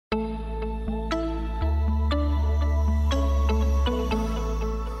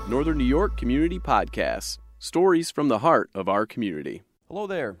Northern New York Community Podcast, stories from the heart of our community. Hello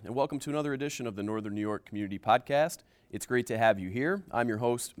there, and welcome to another edition of the Northern New York Community Podcast. It's great to have you here. I'm your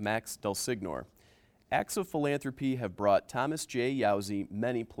host, Max Del Signor. Acts of philanthropy have brought Thomas J. Yowzy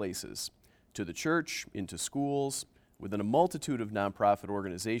many places, to the church, into schools, within a multitude of nonprofit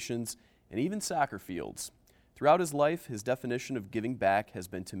organizations, and even soccer fields. Throughout his life, his definition of giving back has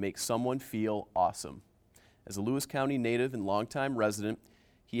been to make someone feel awesome. As a Lewis County native and longtime resident,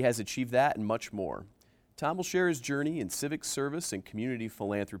 he has achieved that and much more. Tom will share his journey in civic service and community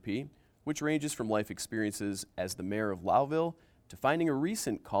philanthropy, which ranges from life experiences as the mayor of Lowville to finding a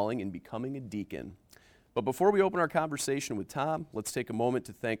recent calling in becoming a deacon. But before we open our conversation with Tom, let's take a moment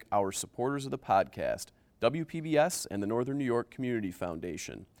to thank our supporters of the podcast, WPBS and the Northern New York Community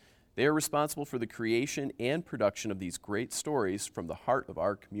Foundation. They are responsible for the creation and production of these great stories from the heart of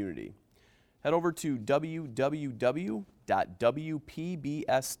our community. Head over to www.wpbstv.org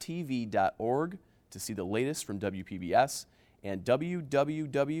to see the latest from WPBS and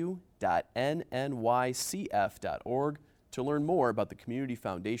www.nnycf.org to learn more about the Community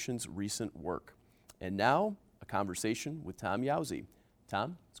Foundation's recent work. And now, a conversation with Tom Yowzy.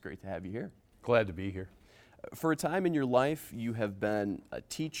 Tom, it's great to have you here. Glad to be here. For a time in your life, you have been a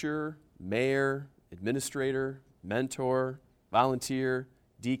teacher, mayor, administrator, mentor, volunteer,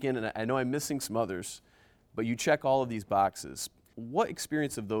 deacon, and I know I'm missing some others, but you check all of these boxes. What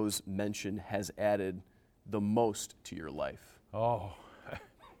experience of those mentioned has added the most to your life? Oh,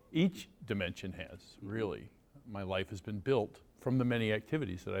 each dimension has, really. My life has been built from the many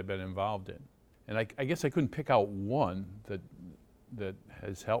activities that I've been involved in. And I guess I couldn't pick out one that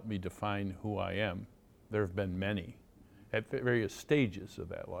has helped me define who I am. There have been many at various stages of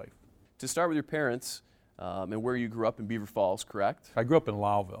that life. To start with your parents, and where you grew up in Beaver Falls, correct? I grew up in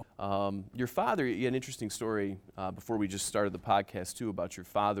Lowville. Your father, you had an interesting story before we just started the podcast too, about your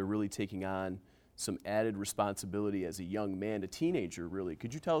father really taking on some added responsibility as a young man, a teenager really.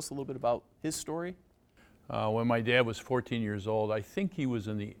 Could you tell us a little bit about his story? When my dad was 14 years old, I think he was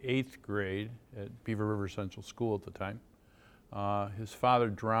in the 8th grade at Beaver River Central School at the time. His father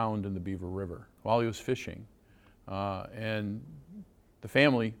drowned in the Beaver River while he was fishing. And the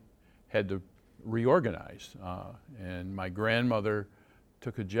family had to reorganize. And my grandmother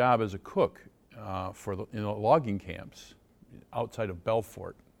took a job as a cook in the logging camps outside of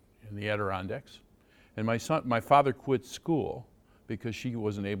Belfort in the Adirondacks. And my father quit school because she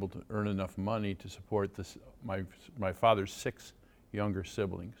wasn't able to earn enough money to support my father's 6 younger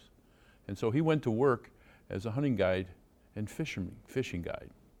siblings. And so he went to work as a hunting guide and fishing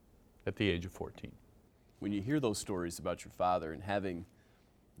guide at the age of 14. When you hear those stories about your father and having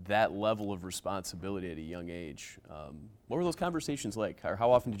that level of responsibility at a young age, what were those conversations like? Or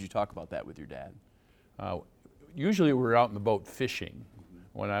how often did you talk about that with your dad? Usually we were out in the boat fishing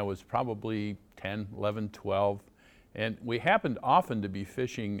when I was probably 10, 11, 12. And we happened often to be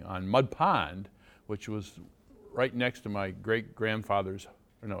fishing on Mud Pond, which was right next to my great-grandfather's,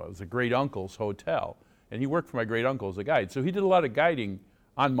 it was a great-uncle's hotel. And he worked for my great-uncle as a guide. So he did a lot of guiding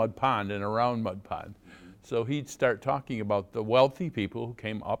on Mud Pond and around Mud Pond. So he'd start talking about the wealthy people who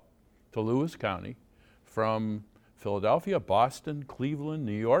came up to Lewis County from Philadelphia, Boston, Cleveland,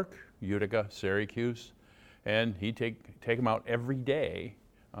 New York, Utica, Syracuse. And he'd take them out every day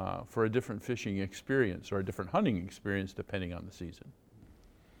for a different fishing experience or a different hunting experience depending on the season.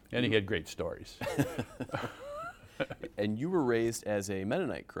 And he had great stories. And you were raised as a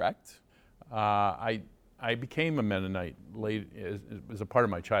Mennonite, correct? I became a Mennonite late as a part of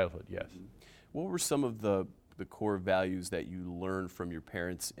my childhood, yes. What were some of the core values that you learned from your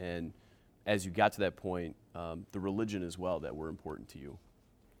parents, and as you got to that point, the religion as well, that were important to you?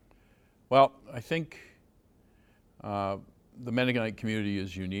 Well, I think the Mennonite community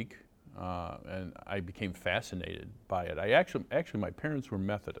is unique, and I became fascinated by it. Actually, my parents were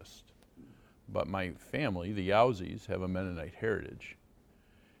Methodist, but my family, the Yowzys, have a Mennonite heritage.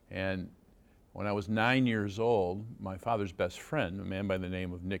 And when I was 9 years old, my father's best friend, a man by the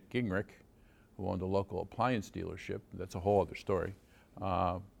name of Nick Gingrich, who owned a local appliance dealership, that's a whole other story,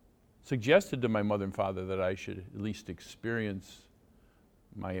 suggested to my mother and father that I should at least experience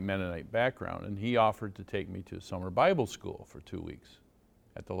my Mennonite background, and he offered to take me to summer Bible school for 2 weeks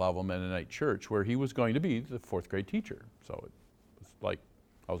at the Lowville Mennonite Church, where he was going to be the 4th grade teacher. So it was like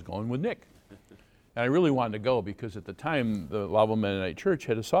I was going with Nick. And I really wanted to go because at the time, the Lowville Mennonite Church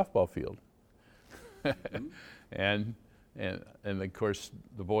had a softball field. And of course,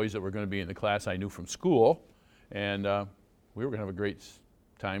 the boys that were going to be in the class I knew from school, and we were going to have a great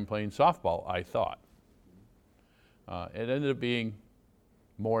time playing softball, I thought. It ended up being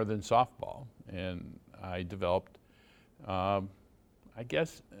more than softball, and I developed, I I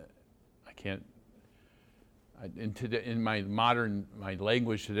guess I can't. In my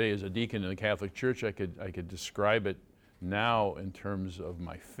language today as a deacon in the Catholic Church, I could describe it now in terms of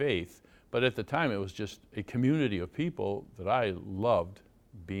my faith. But at the time, it was just a community of people that I loved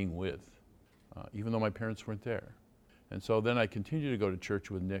being with, even though my parents weren't there. And so then I continued to go to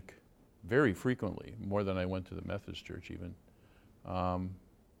church with Nick very frequently, more than I went to the Methodist church even,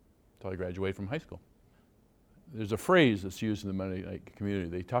 until I graduated from high school. There's a phrase that's used in the Mennonite community.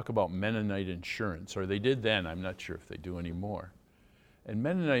 They talk about Mennonite insurance, or they did then. I'm not sure if they do anymore. And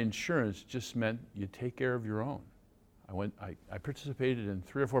Mennonite insurance just meant you take care of your own. I participated in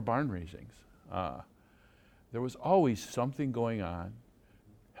 3 or 4 barn raisings. There was always something going on,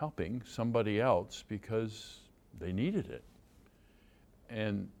 helping somebody else because they needed it.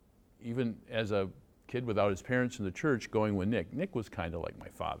 And even as a kid without his parents in the church, going with Nick was kind of like my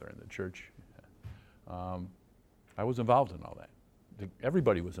father in the church. I was involved in all that.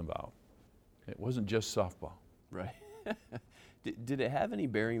 Everybody was involved. It wasn't just softball. Right. Did it have any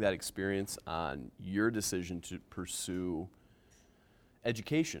bearing, that experience, on your decision to pursue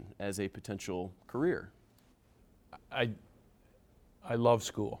education as a potential career? I love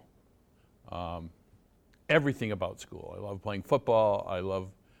school. Everything about school. I love playing football.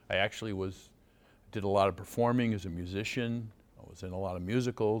 I actually did a lot of performing as a musician. I was in a lot of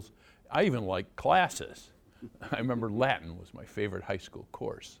musicals. I even liked classes. I remember Latin was my favorite high school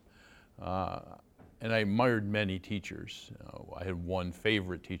course. And I admired many teachers. I had one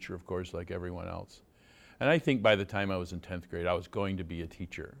favorite teacher, of course, like everyone else. And I think by the time I was in 10th grade, I was going to be a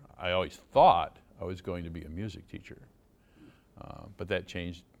teacher. I always thought I was going to be a music teacher. But that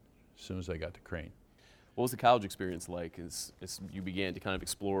changed as soon as I got to Crane. What was the college experience like as you began to kind of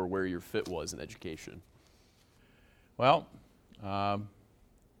explore where your fit was in education? Well,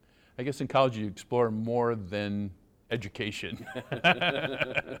 I guess in college you explore more than education.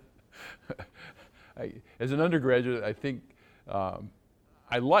 As an undergraduate, I think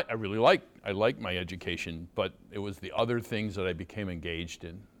I liked my education, but it was the other things that I became engaged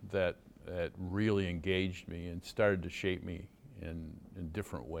in that really engaged me and started to shape me in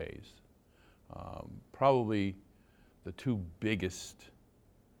different ways. Probably the 2 biggest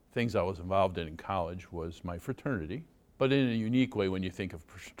things I was involved in college was my fraternity, but in a unique way when you think of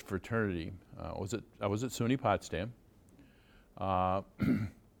fraternity. I was at SUNY Potsdam,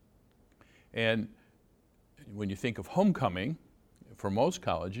 and when you think of homecoming, for most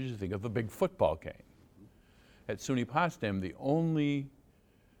colleges, you think of the big football game. At SUNY Potsdam, the only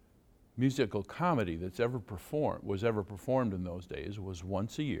musical comedy that's was ever performed in those days was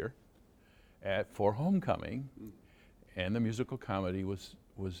once a year for homecoming, and the musical comedy was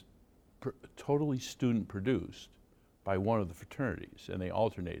totally student produced by one of the fraternities, and they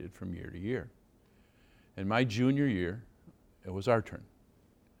alternated from year to year. In my junior year, it was our turn.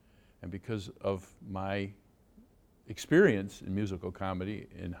 And because of my experience in musical comedy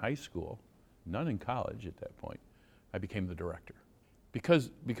in high school, none in college at that point, I became the director.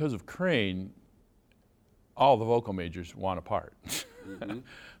 Because of Crane, all the vocal majors want a part. Mm-hmm.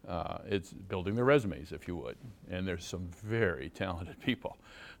 It's building their resumes, if you would, and there's some very talented people.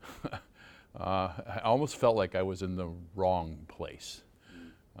 I almost felt like I was in the wrong place.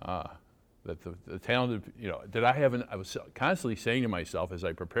 That the talented, I was constantly saying to myself as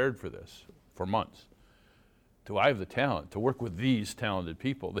I prepared for this for months, do I have the talent to work with these talented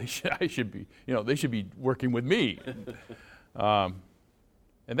people? They should be working with me.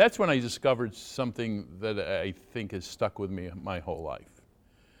 And that's when I discovered something that I think has stuck with me my whole life.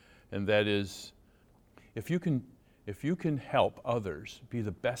 And that is, if you can help others be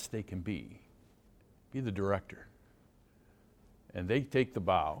the best they can be the director. And they take the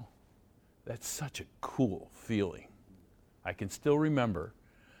bow. That's such a cool feeling. I can still remember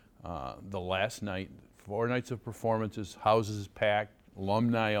the last night, 4 nights of performances, houses packed,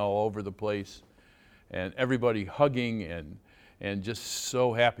 alumni all over the place, and everybody hugging and just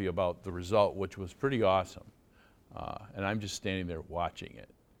so happy about the result, which was pretty awesome. And I'm just standing there watching it.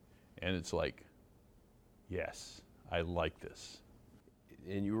 And it's like, yes, I like this.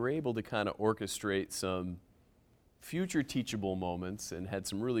 And you were able to kind of orchestrate some future teachable moments and had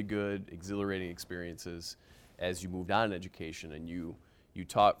some really good, exhilarating experiences as you moved on in education. And you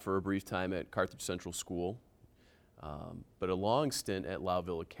taught for a brief time at Carthage Central School, but a long stint at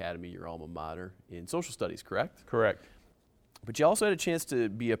Lowville Academy, your alma mater, in social studies, correct? Correct. But you also had a chance to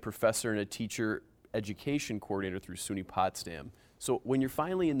be a professor and a teacher education coordinator through SUNY Potsdam. So when you're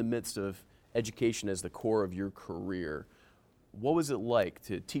finally in the midst of education as the core of your career, what was it like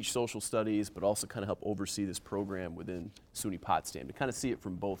to teach social studies but also kind of help oversee this program within SUNY Potsdam, to kind of see it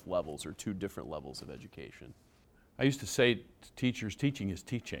from both levels or 2 different levels of education? I used to say to teachers, teaching is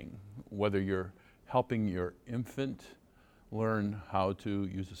teaching. Whether you're helping your infant learn how to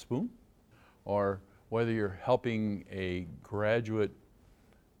use a spoon, or whether you're helping a graduate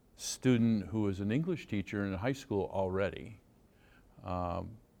student who is an English teacher in high school already,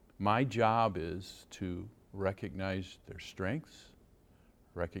 my job is to recognize their strengths,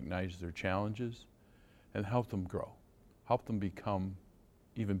 recognize their challenges, and help them grow, help them become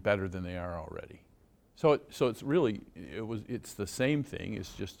even better than they are already. So it's really, it's the same thing,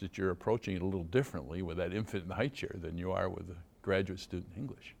 it's just that you're approaching it a little differently with that infant in the high chair than you are with a graduate student in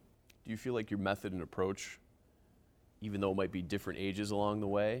English. Do you feel like your method and approach, even though it might be different ages along the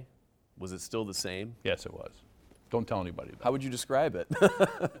way, was it still the same? Yes, it was. Don't tell anybody that. How would you describe it?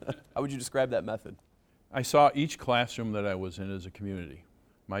 How would you describe that method? I saw each classroom that I was in as a community.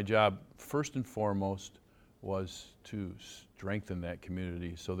 My job, first and foremost, was to strengthen that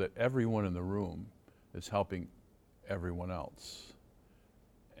community so that everyone in the room is helping everyone else.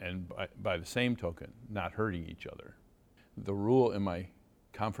 And by the same token, not hurting each other. The rule in my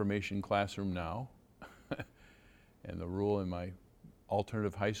confirmation classroom now, and the rule in my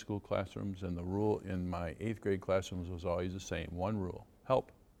alternative high school classrooms, and the rule in my 8th grade classrooms was always the same. One rule: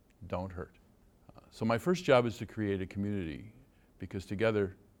 help, don't hurt. So my first job is to create a community, because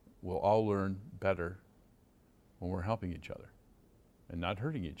together we'll all learn better when we're helping each other and not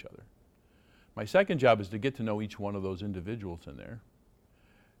hurting each other. My second job is to get to know each one of those individuals in there,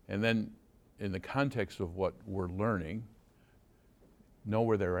 and then in the context of what we're learning, know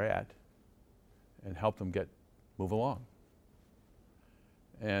where they're at and help them move along.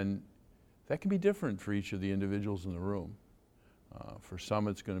 And that can be different for each of the individuals in the room. For some,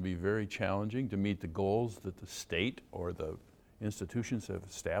 it's going to be very challenging to meet the goals that the state or the institutions have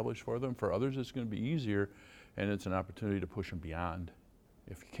established for them. For others, it's going to be easier, and it's an opportunity to push them beyond,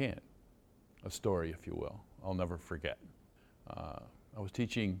 if you can. A story, if you will, I'll never forget. I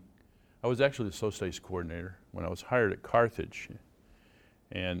was actually the social studies coordinator when I was hired at Carthage,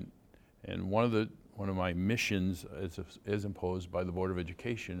 and one of my missions as imposed by the Board of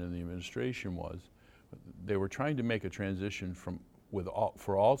Education and the administration was they were trying to make a transition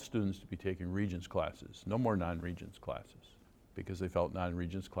for all students to be taking Regents classes, no more non-Regents classes, because they felt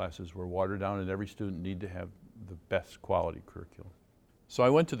non-Regents classes were watered down and every student needed to have the best quality curriculum. So I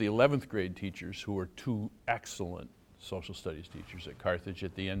went to the 11th grade teachers, who were two excellent social studies teachers at Carthage,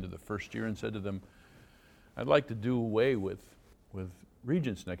 at the end of the first year, and said to them, I'd like to do away with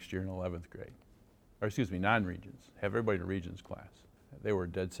Regents next year in 11th grade. Or excuse me, non-Regents, have everybody in a Regents class. They were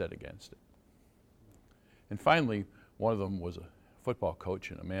dead set against it. And finally, one of them was a football coach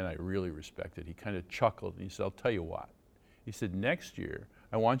and a man I really respected. He kind of chuckled and he said, I'll tell you what. He said, next year,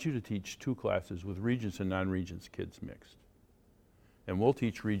 I want you to teach 2 classes with Regents and non-Regents kids mixed. And we'll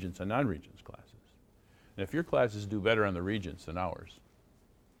teach Regents and non-Regents classes. And if your classes do better on the Regents than ours,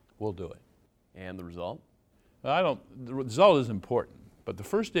 we'll do it. And the result? The result is important, but the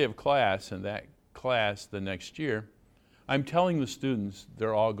first day of class in that class the next year, I'm telling the students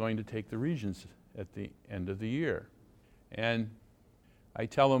they're all going to take the Regents at the end of the year. And I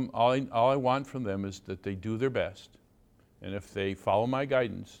tell them all I want from them is that they do their best, and if they follow my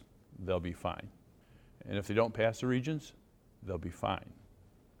guidance, they'll be fine. And if they don't pass the Regents, they'll be fine.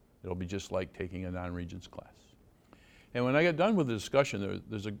 It'll be just like taking a non-Regents class. And when I got done with the discussion,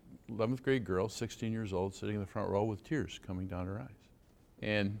 there's a 11th grade girl, 16 years old, sitting in the front row with tears coming down her eyes.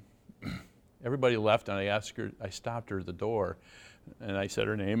 And everybody left, and I stopped her at the door, and I said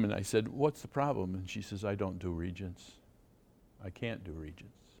her name, and I said, what's the problem? And she says, I don't do Regents. I can't do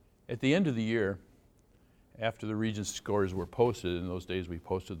Regents. At the end of the year, after the Regents scores were posted, in those days we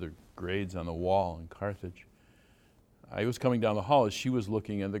posted the grades on the wall in Carthage, I was coming down the hall as she was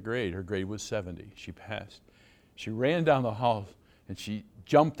looking at the grade. Her grade was 70. She passed. She ran down the hall and she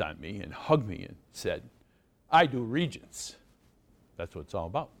jumped on me and hugged me and said, I do Regents. That's what it's all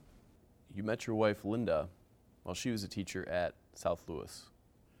about. You met your wife, Linda, while she was a teacher at South Lewis.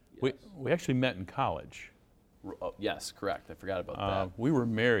 Yes. We actually met in college. Oh, yes, correct. I forgot about that. We were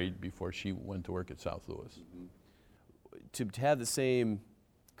married before she went to work at South Lewis. Mm-hmm. To have the same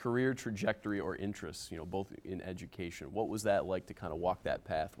career trajectory or interests, both in education, what was that like to kind of walk that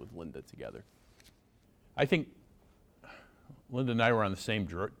path with Linda together? I think Linda and I were on the same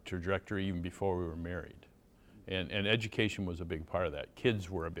trajectory even before we were married. And education was a big part of that.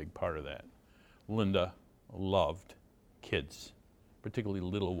 Kids were a big part of that. Linda loved kids, particularly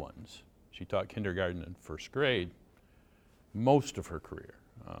little ones. She taught kindergarten and first grade most of her career.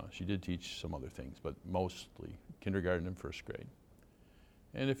 She did teach some other things, but mostly kindergarten and first grade.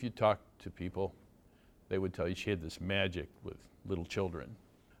 And if you talk to people, they would tell you she had this magic with little children.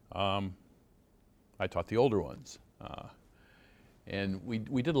 I taught the older ones. And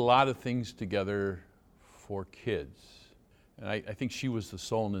we did a lot of things together for kids. And I think she was the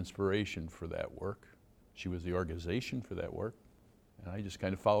sole inspiration for that work. She was the organization for that work. And I just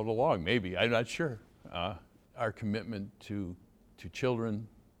kind of followed along, maybe, I'm not sure. Our commitment to children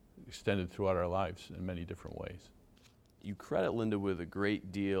extended throughout our lives in many different ways. You credit Linda with a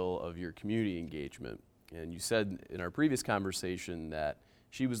great deal of your community engagement. And you said in our previous conversation that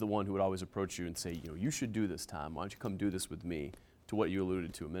she was the one who would always approach you and say, you should do this, Tom. Why don't you come do this with me? To what you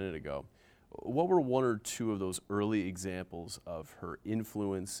alluded to a minute ago. What were one or two of those early examples of her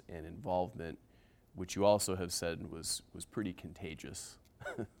influence and involvement, which you also have said was pretty contagious?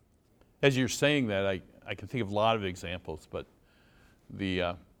 As you're saying that, I can think of a lot of examples, but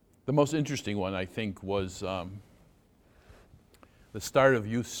the most interesting one, I think, was the start of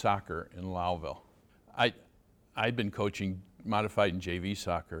youth soccer in Lowville. I'd been coaching modified and JV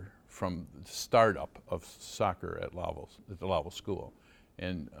soccer from the startup of soccer at the Lowville School.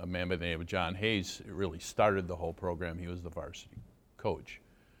 And a man by the name of John Hayes really started the whole program. He was the varsity coach.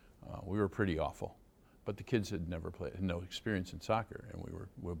 We were pretty awful, but the kids had never played, had no experience in soccer, and we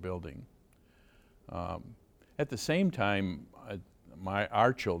were building. At the same time,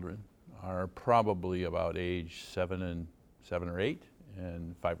 our children are probably about age 7 or 8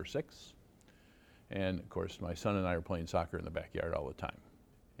 and 5 or 6. And of course, my son and I are playing soccer in the backyard all the time.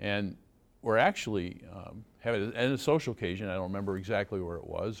 And we're actually having a social occasion, I don't remember exactly where it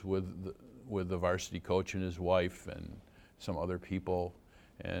was, with the varsity coach and his wife and some other people.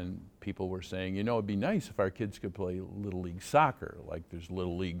 And people were saying, it'd be nice if our kids could play Little League soccer, like there's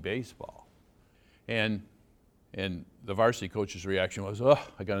Little League baseball. And the varsity coach's reaction was,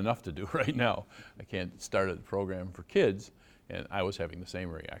 I got enough to do right now. I can't start a program for kids. And I was having the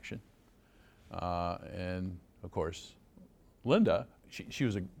same reaction. And of course, Linda, she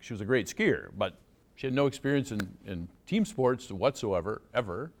was a great skier, but she had no experience in team sports whatsoever,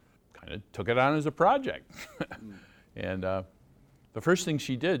 ever. Kind of took it on as a project. And the first thing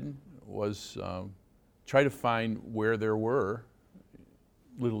she did was try to find where there were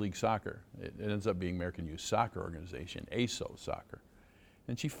Little League soccer. It ends up being American Youth Soccer Organization, ASO soccer.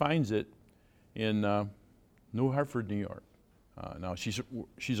 And she finds it in New Hartford, New York. Now,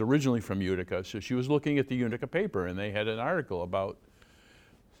 she's originally from Utica, so she was looking at the Utica paper, and they had an article about,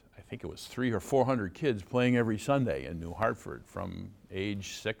 I think it was 300 or 400 kids playing every Sunday in New Hartford from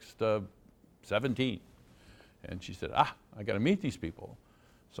age 6 to 17. And she said, I got to meet these people.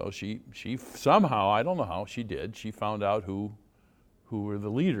 So she somehow, I don't know how she did, she found out who were the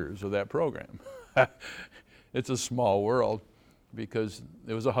leaders of that program. It's a small world, because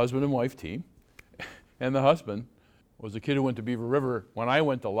it was a husband and wife team, and the husband was a kid who went to Beaver River when I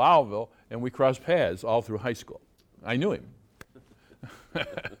went to Lowville, and we crossed paths all through high school. I knew him.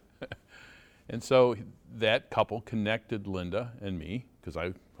 And so that couple connected Linda and me, because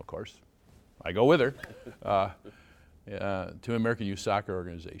of course, I go with her, to American Youth Soccer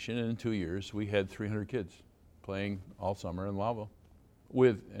Organization. And in 2 years, we had 300 kids playing all summer in Lowville.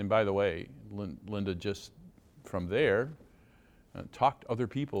 And by the way, Linda just from there talked other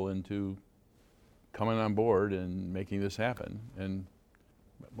people into coming on board and making this happen. And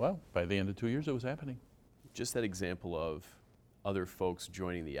well, by the end of 2 years, it was happening. Just that example of other folks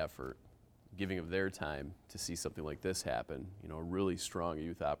joining the effort, giving of their time to see something like this happen, a really strong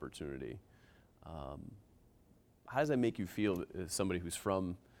youth opportunity. How does that make you feel as somebody who's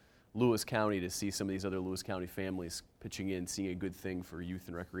from Lewis County to see some of these other Lewis County families pitching in, seeing a good thing for youth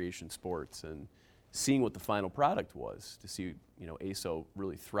and recreation sports, and seeing what the final product was, to see ASO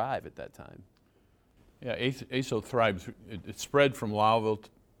really thrive at that time? Yeah, ASO thrives. It spread from Lowville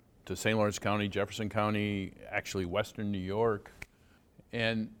to St. Lawrence County, Jefferson County, actually Western New York,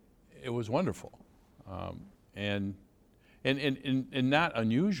 and it was wonderful, and not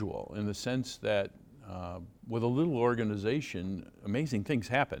unusual in the sense that with a little organization, amazing things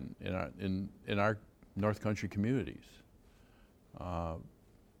happen in our North Country communities.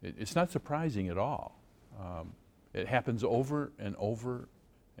 It's not surprising at all. It happens over and over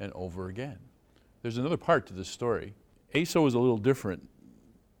and over again. There's another part to this story. ASO is a little different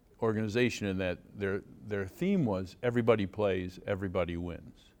organization in that their theme was everybody plays, everybody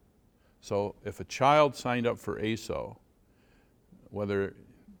wins. So if a child signed up for ASO, whether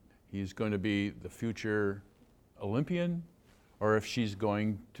he's going to be the future Olympian or if she's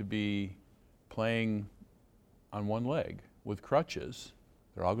going to be playing on one leg with crutches,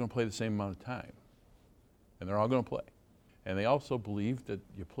 they're all going to play the same amount of time. And they're all going to play. And they also believe that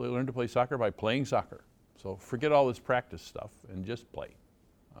you learn to play soccer by playing soccer. So forget all this practice stuff and just play.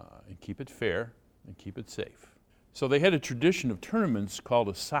 And keep it fair and keep it safe. So they had a tradition of tournaments called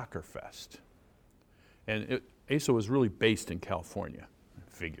a soccer fest. And ASO was really based in California,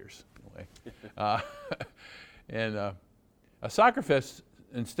 figures in a way. And a soccer fest,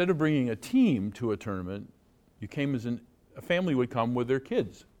 instead of bringing a team to a tournament, you came as a family would come with their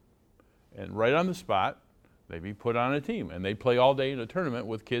kids. And right on the spot, they'd be put on a team. And they'd play all day in a tournament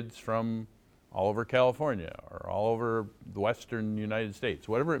with kids from all over California or all over the western United States,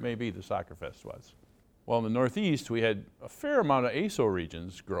 whatever it may be the soccer fest was. Well, in the Northeast, we had a fair amount of ASO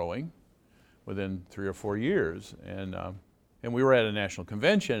regions growing within 3 or 4 years. And we were at a national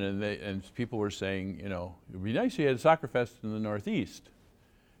convention, and people were saying, you know, it would be nice if you had a soccer fest in the Northeast.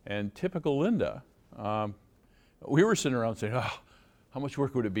 And typical Linda, we were sitting around saying, oh, how much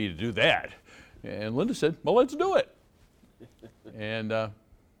work would it be to do that? And Linda said, well, let's do it. And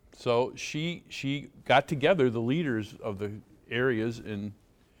so she got together the leaders of the areas in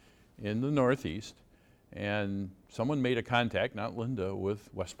the Northeast, and someone made a contact, not Linda, with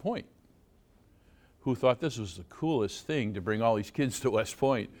West Point, who thought this was the coolest thing to bring all these kids to West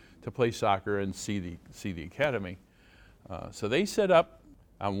Point to play soccer and see the academy. So they set up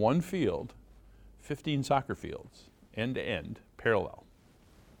on one field 15 soccer fields, end to end, parallel.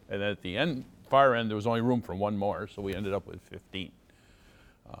 And at the far end, there was only room for one more, so we ended up with 15.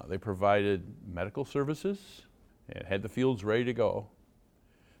 They provided medical services and had the fields ready to go.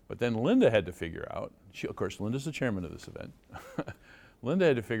 But then Linda had to figure out, of course, Linda's the chairman of this event. Linda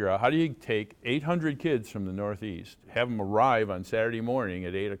had to figure out, how do you take 800 kids from the Northeast, have them arrive on Saturday morning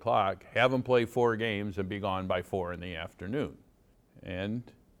at 8 o'clock, have them play 4 games, and be gone by 4 in the afternoon? And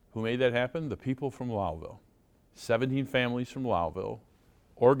who made that happen? The people from Lowville. 17 families from Lowville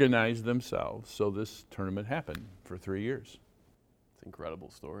organized themselves so this tournament happened for 3 years. It's an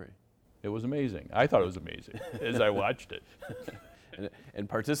incredible story. It was amazing. I thought it was amazing as I watched it. And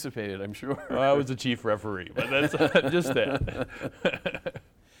participated, I'm sure. Well, I was the chief referee, but that's just that.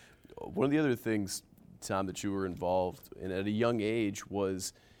 One of the other things, Tom, that you were involved in at a young age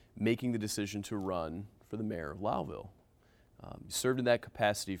was making the decision to run for the mayor of Lowville. You served in that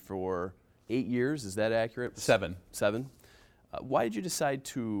capacity for 8 years, is that accurate? 7. 7. Why did you decide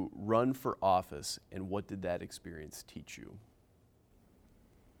to run for office, and what did that experience teach you?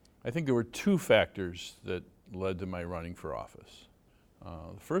 I think there were 2 factors that led to my running for office.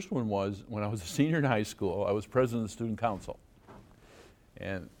 The first one was, when I was a senior in high school, I was president of the student council.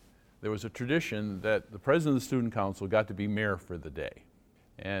 And there was a tradition that the president of the student council got to be mayor for the day.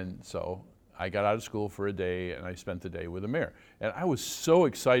 And so I got out of school for a day, and I spent the day with the mayor. And I was so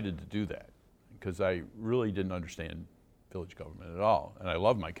excited to do that, because I really didn't understand village government at all. And I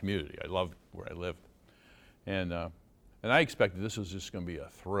loved my community. I loved where I lived. And I expected this was just going to be a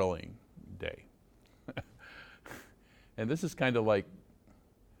thrilling day. And this is kind of like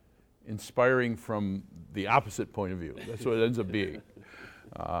inspiring from the opposite point of view. That's what it ends up being.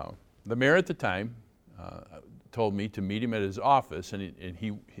 The mayor at the time told me to meet him at his office, and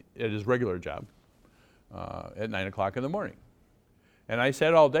he at his regular job at 9 o'clock in the morning. And I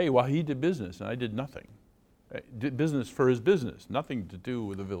sat all day while he did business, and I did nothing. I did business for his business, nothing to do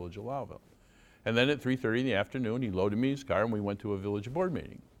with the village of Lowville. And then at 3:30 in the afternoon, he loaded me in his car, and we went to a village board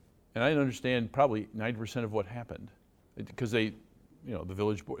meeting. And I didn't understand probably 90% of what happened, because the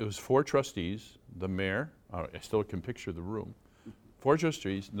village board, it was 4 trustees, the mayor, I still can picture the room, 4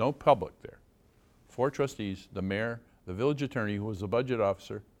 trustees, no public there. 4 trustees, the mayor, the village attorney, who was the budget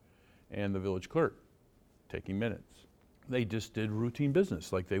officer, and the village clerk, taking minutes. They just did routine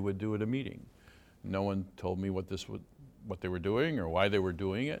business like they would do at a meeting. No one told me what they were doing or why they were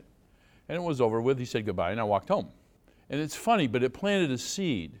doing it. And it was over with. He said goodbye, and I walked home. And it's funny, but it planted a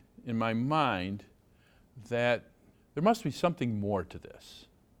seed in my mind that there must be something more to this.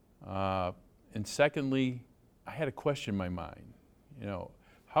 And secondly, I had a question in my mind.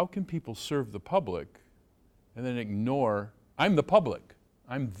 How can people serve the public and then ignore, I'm the public,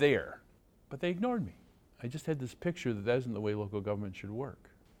 I'm there. But they ignored me. I just had this picture that isn't the way local government should work.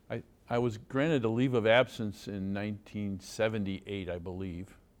 I was granted a leave of absence in 1978, I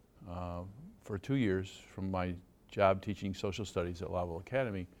believe, for 2 years from my job teaching social studies at Lowville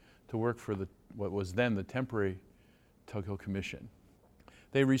Academy to work for what was then the temporary Tug Hill Commission.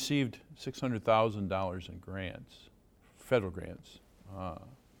 They received $600,000 in grants, federal grants,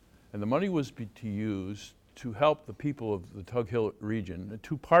 and the money was to use to help the people of the Tug Hill region,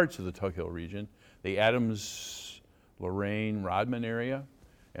 2 parts of the Tug Hill region, the Adams, Lorain, Rodman area,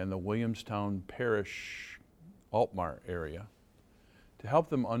 and the Williamstown Parish, Altmar area, to help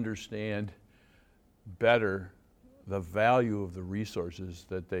them understand better the value of the resources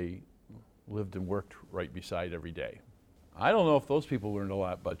that they lived and worked right beside every day. I don't know if those people learned a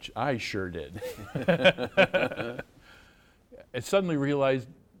lot, but I sure did. I suddenly realized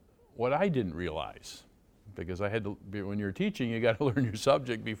what I didn't realize, because when you're teaching, you got to learn your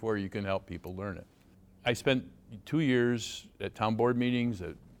subject before you can help people learn it. I spent 2 years at town board meetings,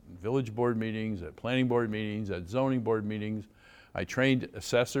 at village board meetings, at planning board meetings, at zoning board meetings. I trained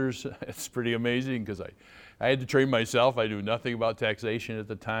assessors. It's pretty amazing because I had to train myself. I knew nothing about taxation at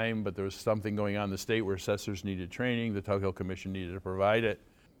the time, but there was something going on in the state where assessors needed training. The Tug Hill Commission needed to provide it.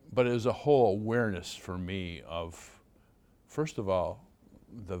 But it was a whole awareness for me of, first of all,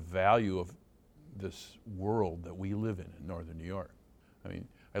 the value of this world that we live in Northern New York. I mean,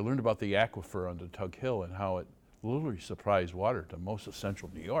 I learned about the aquifer under Tug Hill and how it literally supplies water to most of central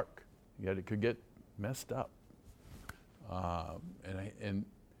New York, yet it could get messed up. And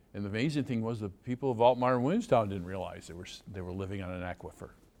the amazing thing was the people of Altmar and Williamstown didn't realize they were living on an aquifer.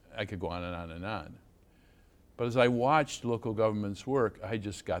 I could go on and on and on. But as I watched local governments work, I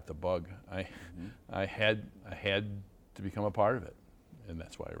just got the bug. I had to become a part of it, and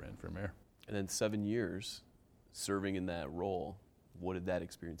that's why I ran for mayor. And then 7 years serving in that role, what did that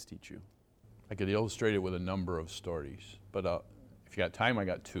experience teach you? I could illustrate it with a number of stories, but if you got time, I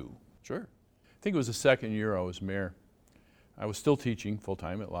got 2. Sure. I think it was the second year I was mayor. I was still teaching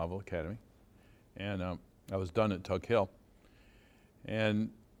full-time at Lowville Academy, and I was done at Tug Hill. And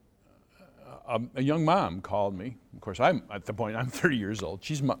a young mom called me. Of course, at the point I'm 30 years old.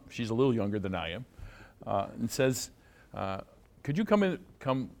 She's a little younger than I am, and says, "Could you come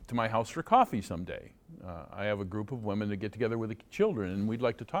to my house for coffee someday? I have a group of women that get together with the children, and we'd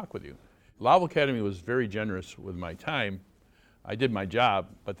like to talk with you." Lowville Academy was very generous with my time. I did my job,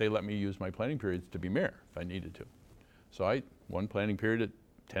 but they let me use my planning periods to be mayor if I needed to. So one planning period at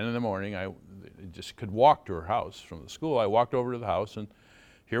 10 in the morning, I just could walk to her house from the school. I walked over to the house, and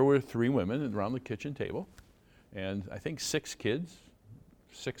here were 3 women around the kitchen table, and I think 6 kids,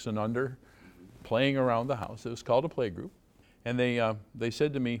 6 and under, playing around the house. It was called a playgroup. And they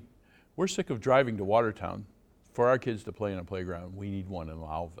said to me, "We're sick of driving to Watertown for our kids to play in a playground. We need one in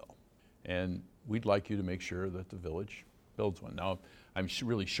Lowville. And we'd like you to make sure that the village builds one." Now, I'm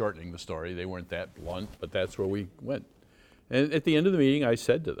really shortening the story. They weren't that blunt, but that's where we went. And at the end of the meeting, I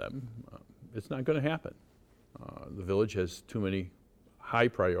said to them, it's not going to happen. The village has too many high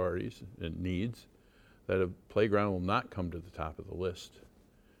priorities and needs that a playground will not come to the top of the list.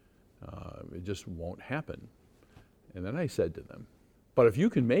 It just won't happen. And then I said to them, "But if you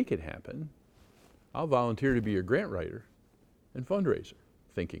can make it happen, I'll volunteer to be your grant writer and fundraiser,"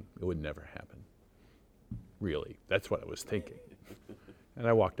 thinking it would never happen. Really, that's what I was thinking. And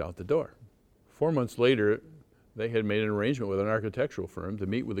I walked out the door. 4 months later, they had made an arrangement with an architectural firm to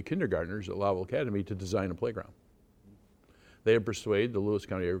meet with the kindergartners at Lowville Academy to design a playground. They had persuaded the Lewis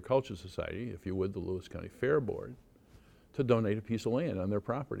County Agricultural Society, if you would, the Lewis County Fair Board, to donate a piece of land on their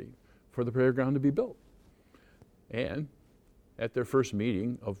property for the playground to be built. And at their first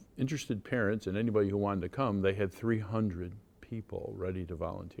meeting of interested parents and anybody who wanted to come, they had 300 people ready to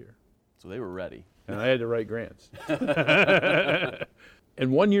volunteer. So they were ready. And I had to write grants.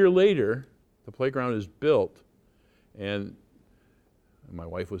 And 1 year later, the playground is built, and my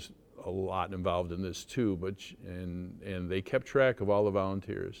wife was a lot involved in this too, and they kept track of all the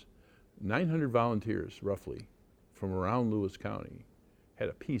volunteers. 900 volunteers, roughly, from around Lewis County had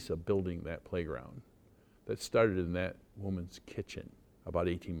a piece of building that playground that started in that woman's kitchen about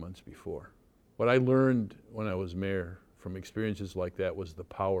 18 months before. What I learned when I was mayor from experiences like that was the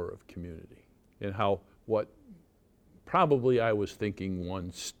power of community, and how what probably I was thinking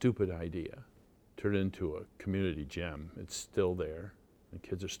one stupid idea turned into a community gem. It's still there, and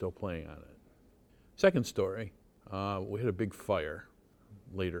kids are still playing on it. Second story, we had a big fire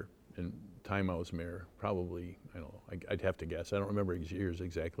later in time I was mayor, probably, I don't know, I'd have to guess. I don't remember years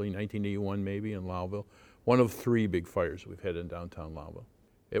exactly, 1981 maybe in Lowville. One of 3 big fires we've had in downtown Lowville.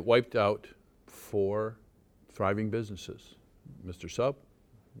 It wiped out 4 thriving businesses, Mr. Sup,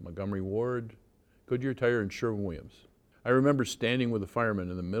 Montgomery Ward, Goodyear Tire, and Sherwin-Williams. I remember standing with the firemen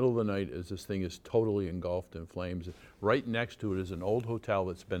in the middle of the night as this thing is totally engulfed in flames. Right next to it is an old hotel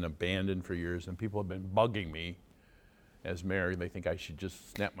that's been abandoned for years, and people have been bugging me as mayor. They think I should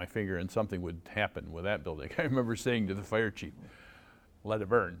just snap my finger and something would happen with that building. I remember saying to the fire chief, "Let it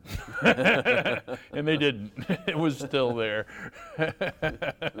burn." And they didn't. It was still there.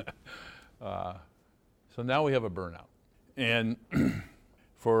 So now we have a burnout. And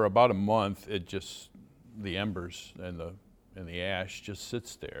for about a month, the embers and the ash just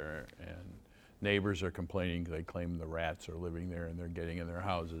sits there, and neighbors are complaining. They claim the rats are living there and they're getting in their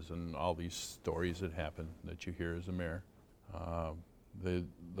houses, and all these stories that happen that you hear as a mayor. By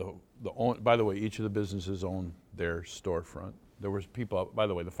the way, each of the businesses own their storefront. There was people, by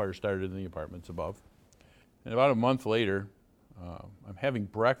the way, the fire started in the apartments above. And about a month later, I'm having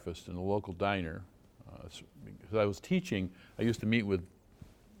breakfast in a local diner because I was teaching, I used to meet with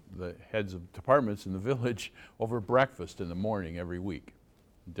the heads of departments in the village over breakfast in the morning every week,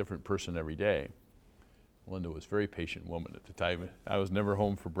 a different person every day. Linda was a very patient woman at the time. I was never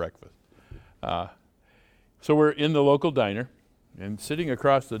home for breakfast. So we're in the local diner, and sitting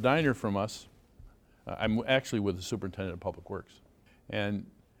across the diner from us, I'm actually with the superintendent of public works, and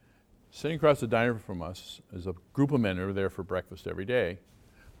sitting across the diner from us is a group of men who are there for breakfast every day,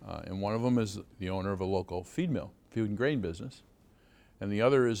 and one of them is the owner of a local feed mill, food and grain business, and the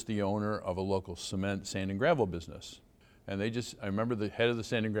other is the owner of a local cement, sand, and gravel business. And I remember the head of the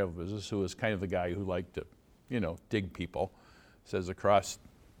sand and gravel business, who was kind of the guy who liked to, dig people, says across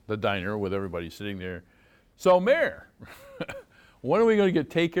the diner with everybody sitting there, "So, Mayor, when are we going to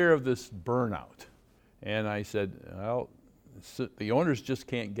take care of this burnout?" And I said, "Well, the owners just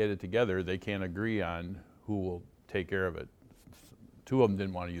can't get it together. They can't agree on who will take care of it." Two of them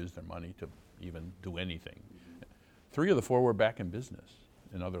didn't want to use their money to even do anything. 3 of the 4 were back in business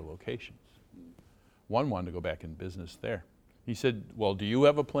in other locations. One wanted to go back in business there. He said, "Well, do you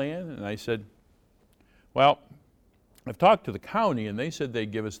have a plan?" And I said, "Well, I've talked to the county, and they said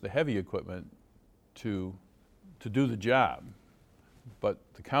they'd give us the heavy equipment to do the job.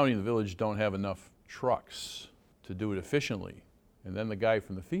 But the county and the village don't have enough trucks to do it efficiently." And then the guy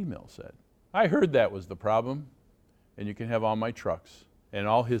from the feed mill said, "I heard that was the problem, and you can have all my trucks and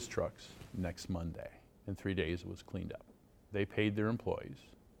all his trucks next Monday." In 3 days, it was cleaned up. They paid their employees.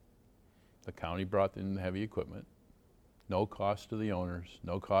 The county brought in the heavy equipment. No cost to the owners,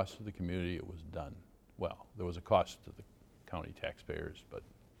 no cost to the community. It was done. Well, there was a cost to the county taxpayers, but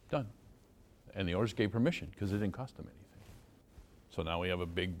done. And the owners gave permission because it didn't cost them anything. So now we have a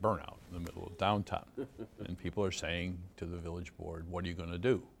big burnout in the middle of downtown. And people are saying to the village board, "What are you going to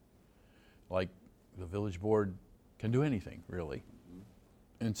do?" Like the village board can do anything, really.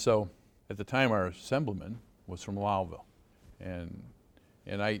 And so at the time, our assemblyman was from Lowville. And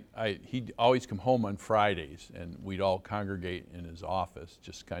he'd always come home on Fridays, and we'd all congregate in his office,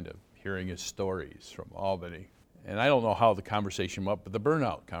 just kind of hearing his stories from Albany. And I don't know how the conversation came up, but the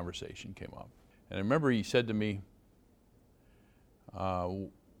burnout conversation came up. And I remember he said to me,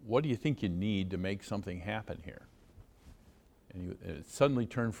 "What do you think you need to make something happen here?" And it suddenly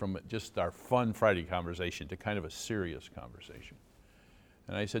turned from just our fun Friday conversation to kind of a serious conversation.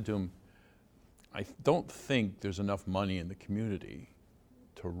 And I said to him, "I don't think there's enough money in the community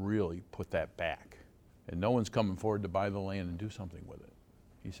to really put that back. And no one's coming forward to buy the land and do something with it."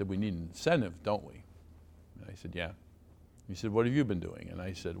 He said, "We need an incentive, don't we?" And I said, "Yeah." He said, "What have you been doing?" And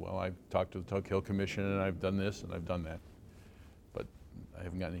I said, "Well, I've talked to the Tug Hill Commission, and I've done this and I've done that. But I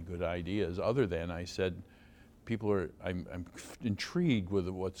haven't got any good ideas other than," I said, I'm intrigued with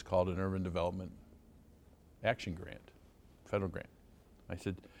what's called an Urban Development Action Grant, federal grant." I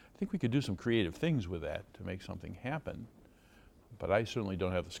said, "I think we could do some creative things with that to make something happen, but I certainly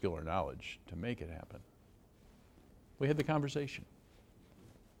don't have the skill or knowledge to make it happen." We had the conversation.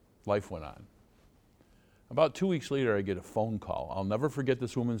 Life went on. About 2 weeks later, I get a phone call. I'll never forget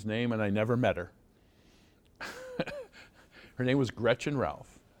this woman's name, and I never met her. Her name was Gretchen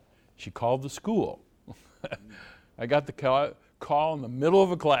Ralph. She called the school. I got the call in the middle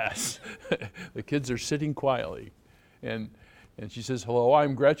of a class. The kids are sitting quietly. And she says, "Hello,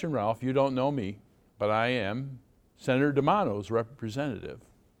 I'm Gretchen Ralph. You don't know me, but I am Senator D'Amato's representative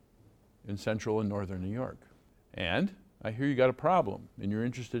in central and northern New York. And I hear you got a problem, and you're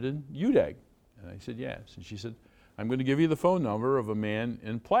interested in UDAG." And I said, "Yes." And she said, "I'm going to give you the phone number of a man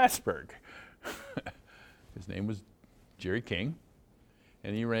in Plattsburgh." His name was Jerry King,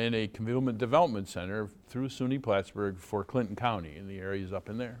 and he ran a community development center through SUNY Plattsburgh for Clinton County and the areas up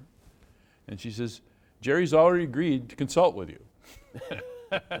in there. And she says, "Jerry's already agreed to consult with you."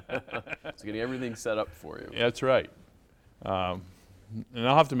 So getting everything set up for you. That's right. And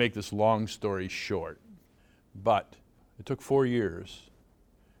I'll have to make this long story short, but it took 4 years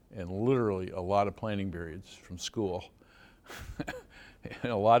and literally a lot of planning periods from school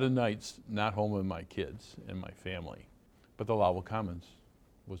and a lot of nights not home with my kids and my family. But the Lowville Commons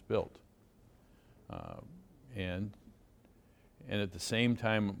was built. And at the same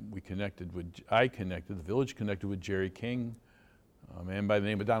time the village connected with Jerry King, a man by the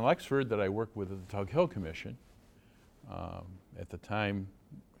name of Don Lexford that I worked with at the Tug Hill Commission. At the time,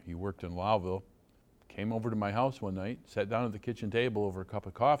 he worked in Lowville, came over to my house one night, sat down at the kitchen table over a cup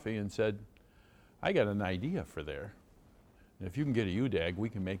of coffee and said, "I got an idea for there. And if you can get a UDAG, we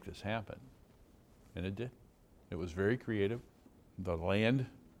can make this happen." And it did. It was very creative. The land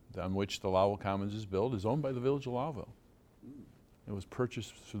on which the Lowville Commons is built is owned by the village of Lowville. It was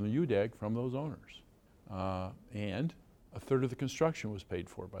purchased from the UDAG from those owners. And a third of the construction was paid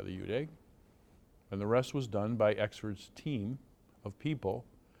for by the UDAG. And the rest was done by Exford's team of people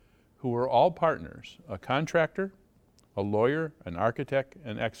who were all partners, a contractor, a lawyer, an architect,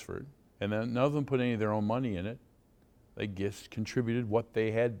 and Exford. And then none of them put any of their own money in it. They just contributed what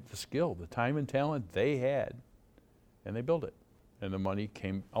they had, the skill, the time and talent they had, and they built it. And the money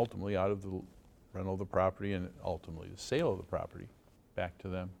came ultimately out of the rental of the property and ultimately the sale of the property back to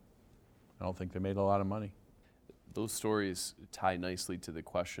them. I don't think they made a lot of money. Those stories tie nicely to the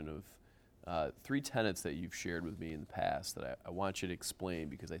question of three tenets that you've shared with me in the past that I want you to explain,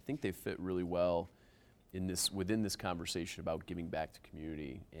 because I think they fit really well within this conversation about giving back to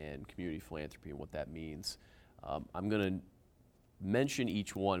community and community philanthropy and what that means. I'm going to mention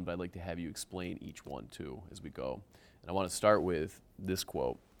each one, but I'd like to have you explain each one too as we go. And I want to start with this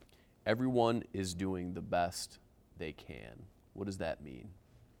quote: "Everyone is doing the best they can." What does that mean?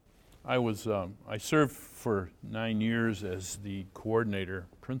 I served for 9 years as the coordinator,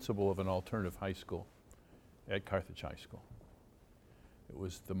 principal of an alternative high school at Carthage High School. It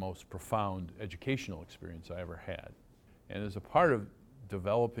was the most profound educational experience I ever had. And as a part of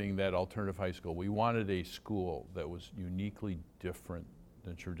developing that alternative high school, we wanted a school that was uniquely different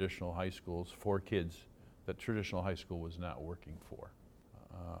than traditional high schools for kids that traditional high school was not working for.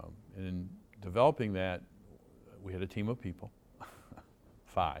 And in developing that, we had a team of people,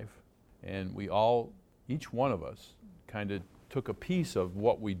 5, and each one of us kind of took a piece of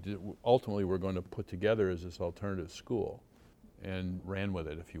what we ultimately were going to put together as this alternative school and ran with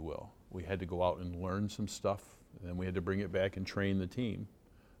it, if you will. We had to go out and learn some stuff, and then we had to bring it back and train the team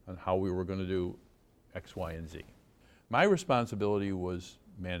on how we were going to do X, Y, and Z. My responsibility was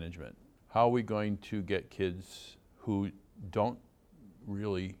management. How are we going to get kids who don't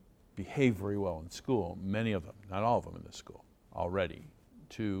really behave very well in school, many of them, not all of them in this school already,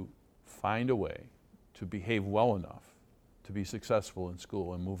 to find a way to behave well enough to be successful in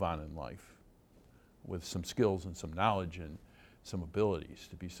school and move on in life with some skills and some knowledge and some abilities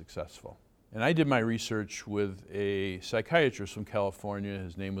to be successful. And I did my research with a psychiatrist from California.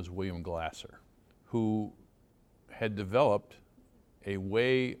 His name was William Glasser, who had developed a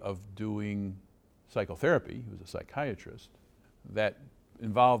way of doing psychotherapy. He was a psychiatrist that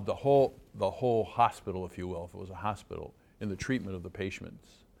involved the whole hospital, if you will, if it was a hospital, in the treatment of the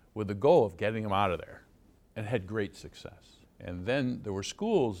patients with the goal of getting them out of there, and had great success. And then there were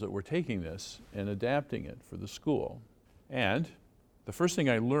schools that were taking this and adapting it for the school. And the first thing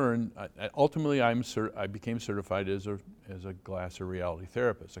I learned, ultimately I became certified as a Glasser reality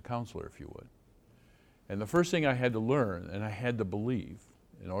therapist, a counselor, if you would. And the first thing I had to learn, and I had to believe,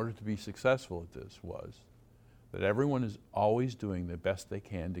 in order to be successful at this, was that everyone is always doing the best they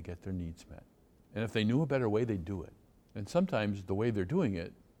can to get their needs met. And if they knew a better way, they'd do it. And sometimes the way they're doing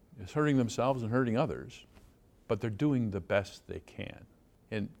it is hurting themselves and hurting others, but they're doing the best they can.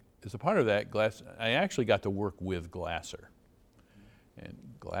 And as a part of that, I actually got to work with Glasser. And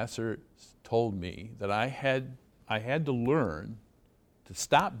Glasser told me that I had to learn to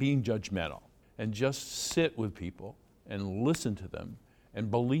stop being judgmental and just sit with people and listen to them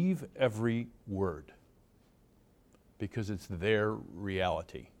and believe every word, because it's their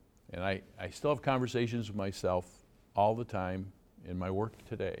reality. And I still have conversations with myself all the time in my work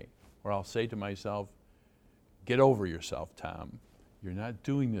today, where I'll say to myself, get over yourself, Tom. You're not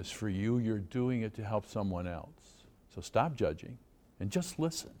doing this for you, you're doing it to help someone else. So stop judging and just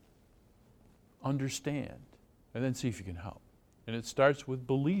listen, understand, and then see if you can help. And it starts with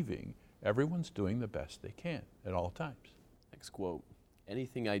believing everyone's doing the best they can at all times. Next quote: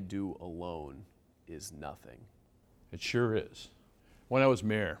 "Anything I do alone is nothing." It sure is. When I was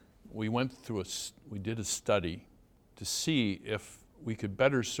mayor, we did a study to see if we could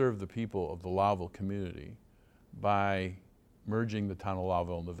better serve the people of the Lowville community by merging the town of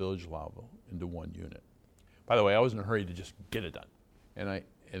Lowville and the village of Lowville into one unit. By the way, I was in a hurry to just get it done.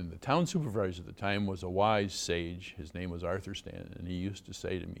 And the town supervisor at the time was a wise sage. His name was Arthur Stanton, and he used to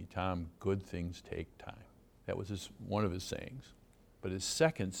say to me, "Tom, good things take time." That was one of his sayings. But his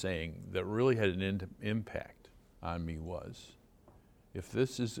second saying that really had an impact on me was, if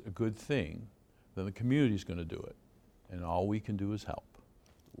this is a good thing, then the community's going to do it, and all we can do is help.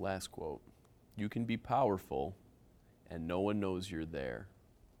 Last quote: "You can be powerful and no one knows you're there."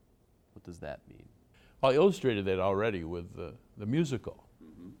 What does that mean? Well, I illustrated that already with the musical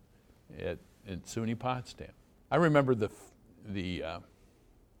at SUNY Potsdam. I remember the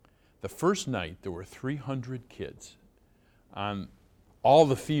first night there were 300 kids on all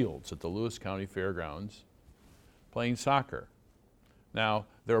the fields at the Lewis County Fairgrounds playing soccer. Now,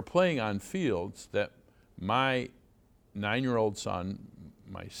 they were playing on fields that my 9-year-old son,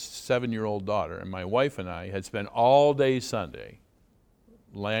 my 7-year-old daughter, and my wife and I had spent all day Sunday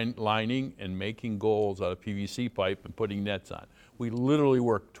lining and making goals out of PVC pipe and putting nets on. We literally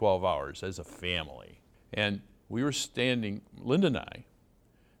worked 12 hours as a family. And we were standing, Linda and I,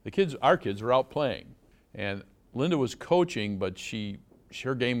 our kids were out playing. And Linda was coaching, but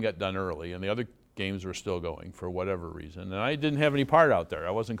her game got done early, and the other games were still going for whatever reason. And I didn't have any part out there.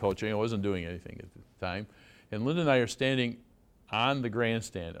 I wasn't coaching. I wasn't doing anything at the time. And Linda and I are standing on the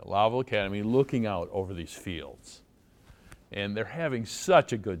grandstand at Lowville Academy looking out over these fields. And they're having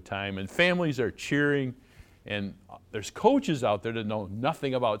such a good time, and families are cheering, and there's coaches out there that know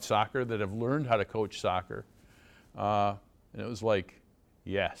nothing about soccer, that have learned how to coach soccer. And it was like,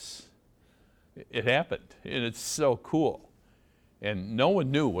 yes, it happened, and it's so cool. And no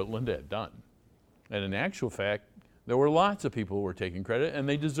one knew what Linda had done. And in actual fact, there were lots of people who were taking credit, and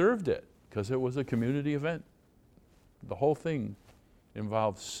they deserved it, because it was a community event. The whole thing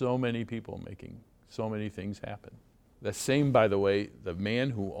involved so many people making so many things happen. The same, by the way, the man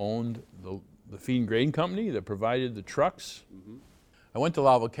who owned the feed and grain company that provided the trucks. Mm-hmm. I went to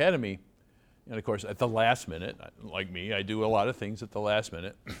Lowville Academy, and of course, at the last minute, like me, I do a lot of things at the last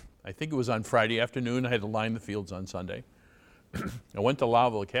minute. I think it was on Friday afternoon. I had to line the fields on Sunday. I went to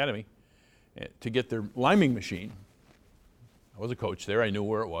Lowville Academy to get their liming machine. I was a coach there. I knew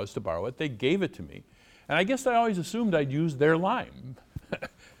where it was to borrow it. They gave it to me. And I guess I always assumed I'd use their lime.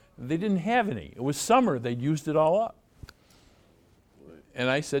 They didn't have any. It was summer. They'd used it all up. And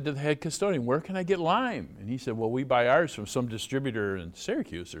I said to the head custodian, where can I get lime? And he said, well, we buy ours from some distributor in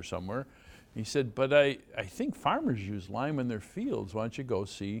Syracuse or somewhere. He said, but I think farmers use lime in their fields. Why don't you go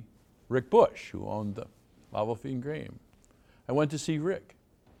see Rick Bush, who owned the Lowville Feed and Grain? I went to see Rick.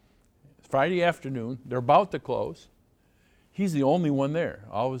 Friday afternoon, they're about to close. He's the only one there.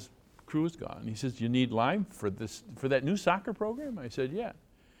 All his crew is gone. He says, you need lime for that new soccer program? I said, yeah.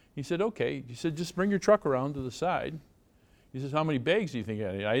 He said, okay. He said, just bring your truck around to the side. He says, how many bags do you think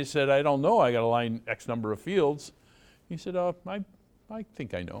I need? I said, I don't know. I got to line X number of fields. He said, I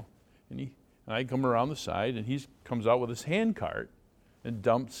think I know. And I come around the side, and he comes out with his hand cart and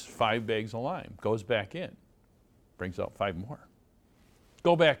dumps 5 bags of lime, goes back in, brings out 5 more.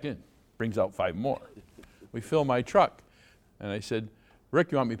 Go back in, brings out 5 more. We fill my truck. And I said,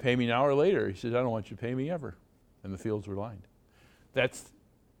 Rick, you want me to pay me now or later? He said, I don't want you to pay me ever. And the fields were lined. That's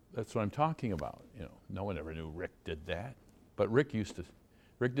what I'm talking about. You know, no one ever knew Rick did that. But Rick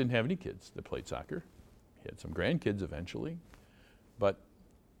didn't have any kids that played soccer. He had some grandkids eventually. But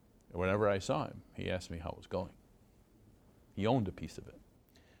whenever I saw him, he asked me how it was going. He owned a piece of it.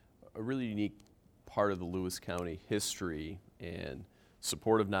 A really unique part of the Lewis County history and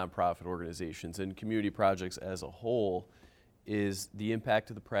support of nonprofit organizations and community projects as a whole is the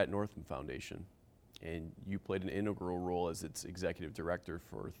impact of the Pratt Northam Foundation. And you played an integral role as its executive director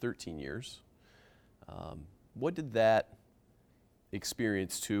for 13 years. What did that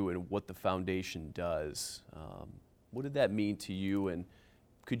experience too, and what the foundation does, what did that mean to you, and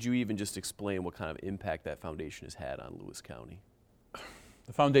could you even just explain what kind of impact that foundation has had on Lewis County?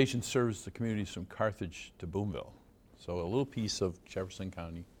 The foundation serves the communities from Carthage to Boonville. So a little piece of Jefferson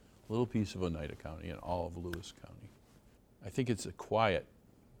County, a little piece of Oneida County, and all of Lewis County. I think it's a quiet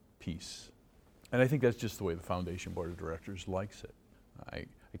piece. And I think that's just the way the foundation board of directors likes it. I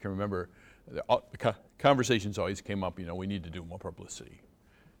can remember the conversations always came up, we need to do more publicity.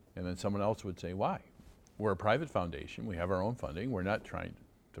 And then someone else would say, why? We're a private foundation. We have our own funding. We're not trying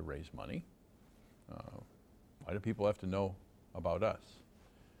to raise money. Why do people have to know about us?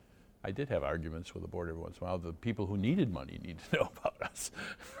 I did have arguments with the board every once in a while. The people who needed money need to know about us.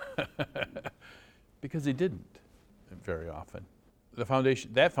 Because they didn't very often.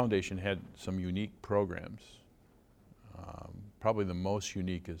 That foundation had some unique programs. Probably the most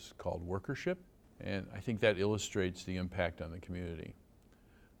unique is called Workership, and I think that illustrates the impact on the community.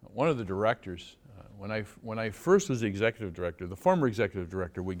 One of the directors, when I first was the executive director, the former executive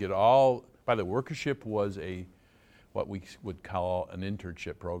director would get by the Workership was what we would call an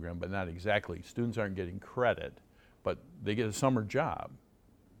internship program, but not exactly. Students aren't getting credit, but they get a summer job.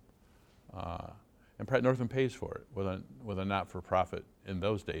 And Pratt Northam pays for it with a not-for-profit, in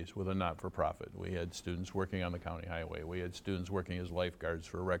those days, with a not-for-profit. We had students working on the county highway. We had students working as lifeguards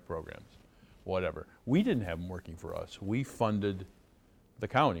for rec programs, whatever. We didn't have them working for us. We funded the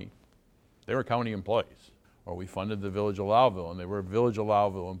county. They were county employees. Or we funded the Village of Lowville, and they were Village of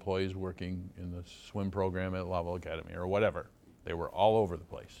Lowville employees working in the swim program at Lowville Academy, or whatever. They were all over the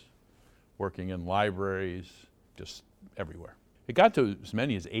place, working in libraries, just everywhere. It got to as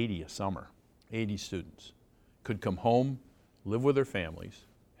many as 80 a summer. 80 students could come home, live with their families,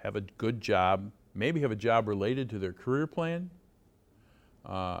 have a good job, maybe have a job related to their career plan,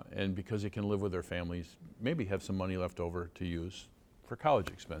 and because they can live with their families, maybe have some money left over to use for college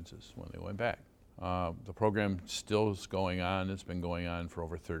expenses when they went back. The program still is going on. It's been going on for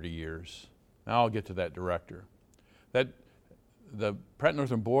over 30 years. Now I'll get to that director. The Pratt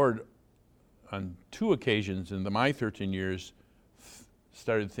Northern Board, on 2 occasions in my 13 years,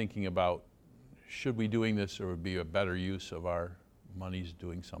 started thinking about, should we doing this, or would be a better use of our monies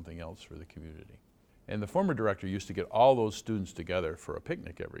doing something else for the community? And the former director used to get all those students together for a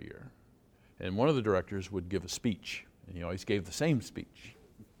picnic every year. And one of the directors would give a speech, and he always gave the same speech.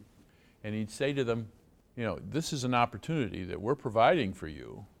 And he'd say to them, this is an opportunity that we're providing for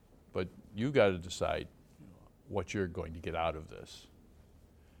you, but you got to decide what you're going to get out of this.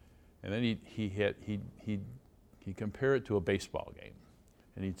 And then he'd compare it to a baseball game.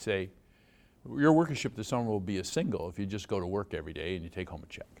 And he'd say, your workership this summer will be a single if you just go to work every day and you take home a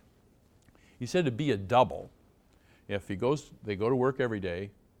check. He said it'd be a double if they go to work every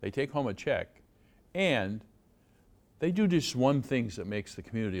day, they take home a check, and they do just one thing that makes the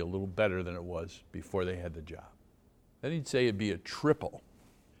community a little better than it was before they had the job. Then he'd say it'd be a triple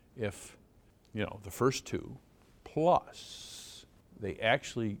if, the first 2, plus they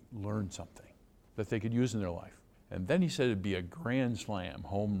actually learned something that they could use in their life. And then he said it'd be a grand slam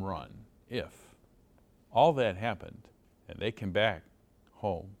home run if all that happened and they came back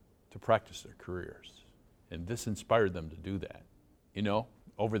home to practice their careers. And this inspired them to do that.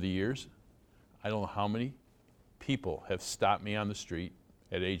 Over the years, I don't know how many people have stopped me on the street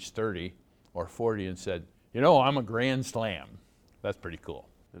at age 30 or 40 and said, I'm a grand slam. That's pretty cool.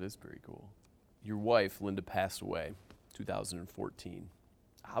 That is pretty cool. Your wife, Linda, passed away 2014.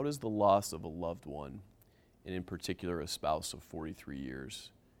 How does the loss of a loved one, and in particular a spouse of 43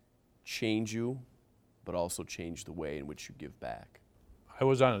 years, change you, but also change the way in which you give back? I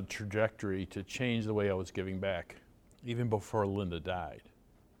was on a trajectory to change the way I was giving back, even before Linda died,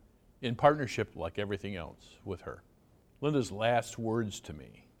 in partnership, like everything else, with her. Linda's last words to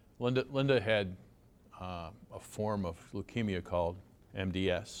me, Linda had a form of leukemia called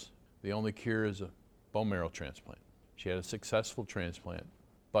MDS. The only cure is a bone marrow transplant. She had a successful transplant,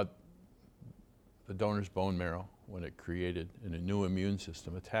 but the donor's bone marrow, when it created in a new immune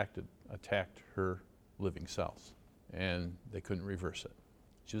system, attacked her living cells, and they couldn't reverse it.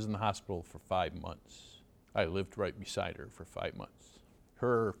 She was in the hospital for 5 months. I lived right beside her for 5 months.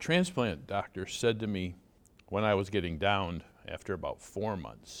 Her transplant doctor said to me when I was getting downed after about 4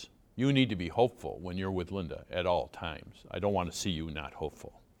 months, you need to be hopeful when you're with Linda at all times. I don't want to see you not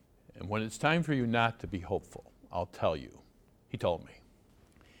hopeful. And when it's time for you not to be hopeful, I'll tell you. He told me.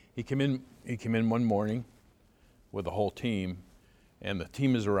 He came in one morning with the whole team, and the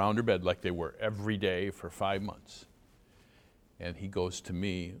team is around her bed like they were every day for 5 months. And he goes to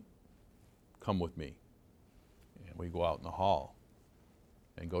me, come with me. And we go out in the hall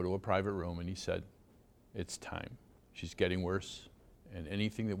and go to a private room, and he said, it's time. She's getting worse, and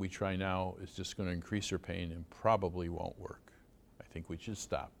anything that we try now is just going to increase her pain and probably won't work. I think we should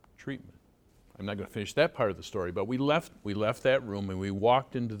stop treatment. I'm not going to finish that part of the story, but we left that room, and we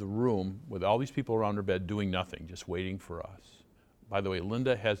walked into the room with all these people around her bed doing nothing, just waiting for us. By the way,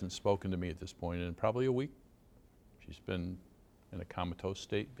 Linda hasn't spoken to me at this point in probably a week. She's been in a comatose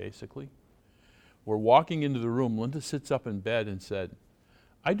state, basically. We're walking into the room. Linda sits up in bed and said,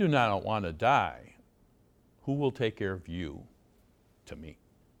 I do not want to die. Who will take care of you? To me.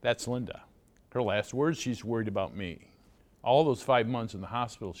 That's Linda. Her last words, she's worried about me. All those 5 months in the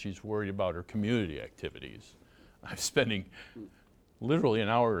hospital, she's worried about her community activities. I'm spending literally an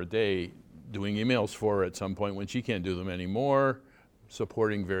hour a day doing emails for her at some point when she can't do them anymore,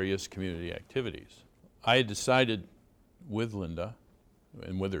 supporting various community activities. I had decided with Linda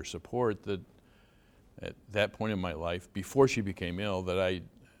and with her support that at that point in my life, before she became ill, that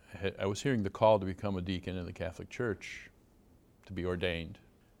I was hearing the call to become a deacon in the Catholic Church, to be ordained,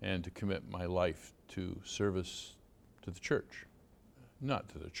 and to commit my life to service to the church. Not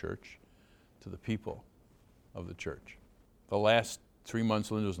to the church, to the people of the church. The last 3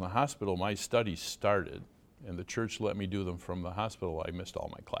 months Linda was in the hospital, my studies started, and the church let me do them from the hospital. I missed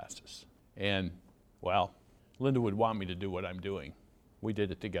all my classes. And, well, Linda would want me to do what I'm doing. We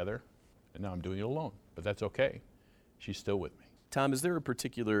did it together, and now I'm doing it alone. But that's okay. She's still with me. Tom, is there a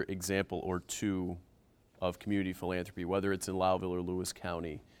particular example or two of community philanthropy, whether it's in Lowville or Lewis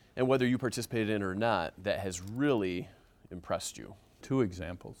County, and whether you participated in it or not, that has really impressed you? 2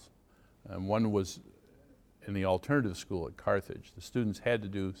 examples. One was in the alternative school at Carthage. The students had to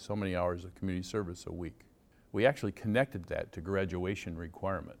do so many hours of community service a week. We actually connected that to graduation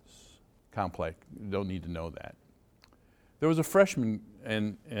requirements. Complex, you don't need to know that. There was a freshman,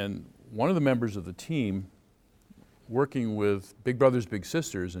 and one of the members of the team, working with Big Brothers Big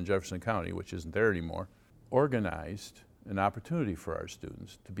Sisters in Jefferson County, which isn't there anymore, organized an opportunity for our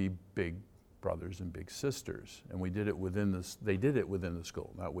students to be big brothers and big sisters. And we did it within this, they did it within the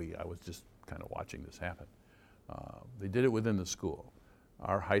school, not we, I was just kind of watching this happen. They did it within the school.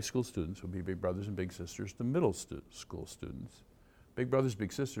 Our high school students would be big brothers and big sisters to middle school students. Big brothers,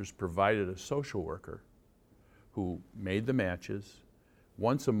 big sisters provided a social worker who made the matches,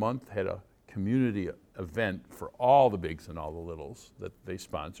 once a month had a community event for all the bigs and all the littles that they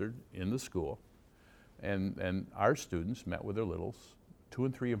sponsored in the school. And our students met with their littles 2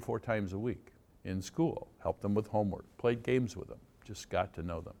 and 3 and 4 times a week in school, helped them with homework, played games with them, just got to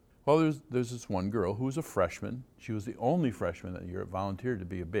know them. Well, there's this one girl who was a freshman. She was the only freshman that year that volunteered to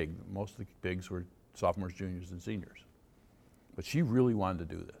be a big. Most of the bigs were sophomores, juniors, and seniors. But she really wanted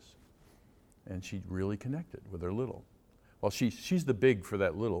to do this. And she really connected with her little. Well, she's the big for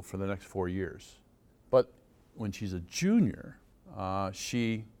that little for the next 4 years. But when she's a junior,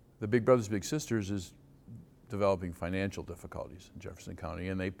 the Big Brothers Big Sisters is developing financial difficulties in Jefferson County,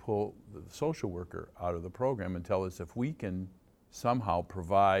 and they pull the social worker out of the program and tell us if we can somehow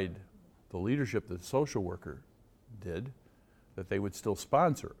provide the leadership that the social worker did, that they would still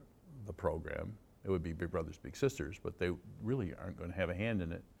sponsor the program. It would be Big Brothers Big Sisters, but they really aren't going to have a hand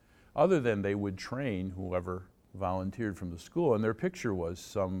in it, other than they would train whoever volunteered from the school, and their picture was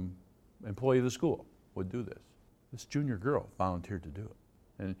some employee of the school would do this. This junior girl volunteered to do it.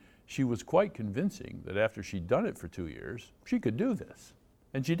 And she was quite convincing that after she'd done it for 2 years, she could do this.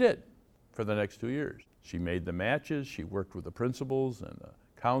 And she did for the next 2 years. She made the matches, she worked with the principals and the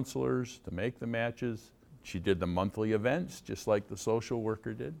counselors to make the matches. She did the monthly events just like the social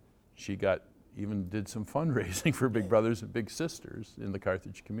worker did. She even did some fundraising for Big Brothers and Big Sisters in the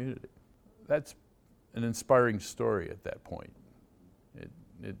Carthage community. That's an inspiring story at that point.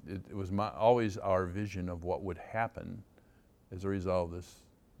 It was always our vision of what would happen as a result of this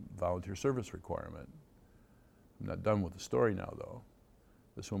volunteer service requirement. I'm not done with the story now, though.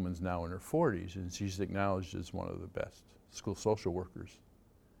 This woman's now in her 40s, and she's acknowledged as one of the best school social workers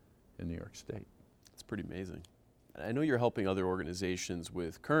in New York State. It's pretty amazing. I know you're helping other organizations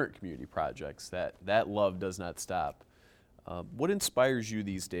with current community projects. That love does not stop. What inspires you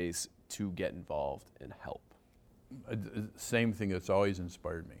these days to get involved and help? Same thing that's always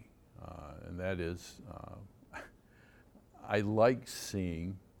inspired me, and that is I like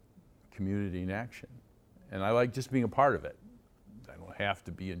seeing community in action, and I like just being a part of it. I don't have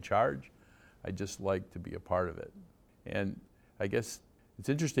to be in charge. I just like to be a part of it. And I guess it's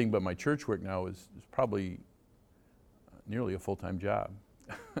interesting, but my church work now is probably nearly a full-time job.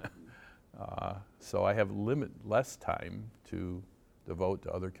 So I have less time to devote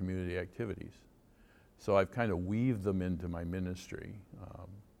to other community activities. So I've kind of weaved them into my ministry.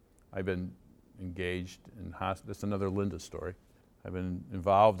 I've been engaged in hospice. That's another Linda story. I've been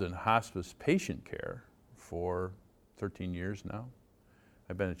involved in hospice patient care for 13 years now.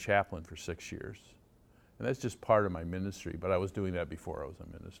 I've been a chaplain for 6 years. And that's just part of my ministry, but I was doing that before I was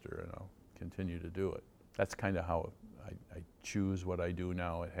a minister, and I'll continue to do it. That's kind of how I choose what I do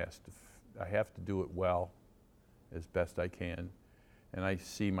now. I have to do it well, as best I can. And I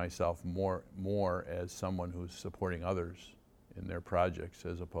see myself more as someone who's supporting others in their projects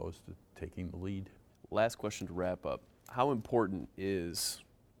as opposed to taking the lead. Last question to wrap up. How important is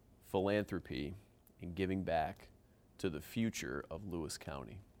philanthropy and giving back to the future of Lewis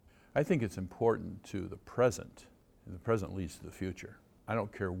County? I think it's important to the present, and the present leads to the future. I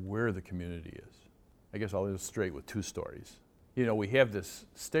don't care where the community is. I guess I'll illustrate with 2 stories. You know, we have this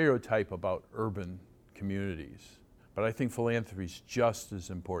stereotype about urban communities, but I think philanthropy is just as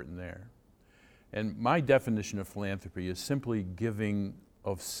important there. And my definition of philanthropy is simply giving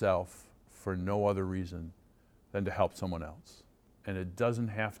of self for no other reason than to help someone else. And it doesn't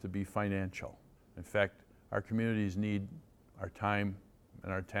have to be financial. In fact, our communities need our time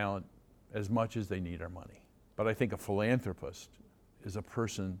and our talent as much as they need our money. But I think a philanthropist is a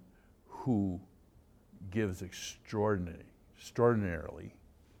person who gives extraordinarily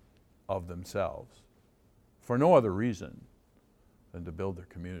of themselves for no other reason than to build their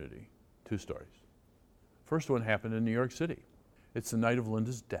community. 2 stories. First one happened in New York City. It's the night of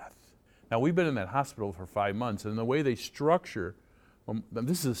Linda's death. Now, we've been in that hospital for 5 months, and the way they structure,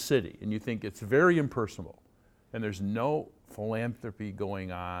 this is a city, and you think it's very impersonal, and there's no philanthropy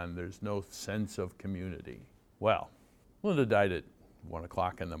going on, there's no sense of community. Well, Linda died at 1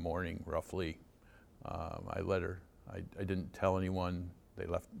 o'clock in the morning, roughly. I let her, I didn't tell anyone.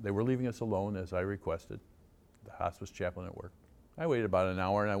 They were leaving us alone as I requested, the hospice chaplain at work. I waited about an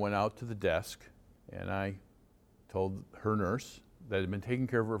hour, and I went out to the desk, and I told her nurse that had been taking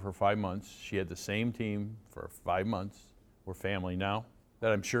care of her for 5 months. She had the same team for 5 months. We're family now.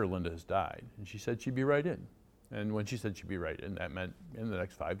 That I'm sure Linda has died. And she said she'd be right in. And when she said she'd be right, and that meant in the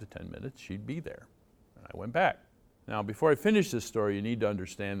next 5 to 10 minutes, she'd be there. And I went back. Now, before I finish this story, you need to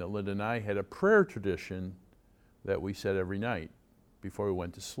understand that Linda and I had a prayer tradition that we said every night before we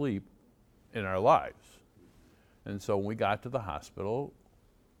went to sleep in our lives. And so when we got to the hospital,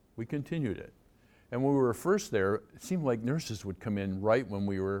 we continued it. And when we were first there, it seemed like nurses would come in right when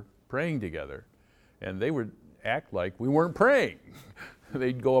we were praying together. And they would act like we weren't praying.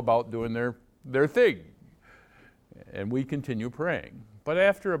 They'd go about doing their thing. And we continue praying. But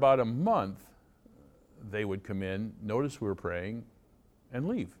after about a month, they would come in, notice we were praying, and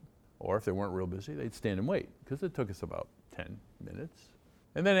leave. Or if they weren't real busy, they'd stand and wait, because it took us about 10 minutes.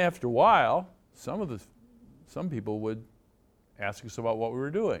 And then after a while, some people would ask us about what we were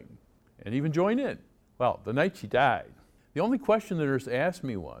doing, and even join in. Well, the night she died, the only question the nurse asked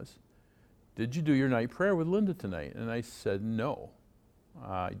me was, "Did you do your night prayer with Linda tonight?" And I said no.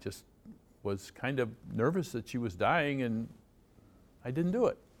 I just was kind of nervous that she was dying, and I didn't do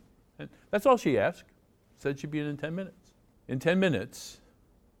it. And that's all she asked. Said she'd be in 10 minutes. In 10 minutes,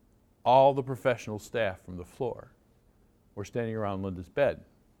 all the professional staff from the floor were standing around Linda's bed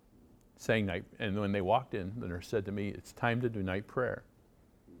saying night, and when they walked in, the nurse said to me, "It's time to do night prayer."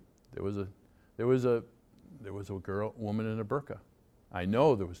 There was a woman in a burqa. I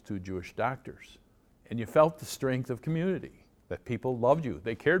know there was 2 Jewish doctors, and you felt the strength of community, that people loved you,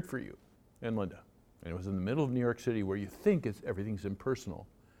 they cared for you and Linda. And it was in the middle of New York City where you think everything's impersonal.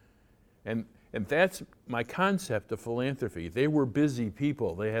 And that's my concept of philanthropy. They were busy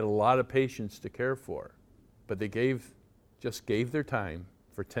people. They had a lot of patients to care for. But they just gave their time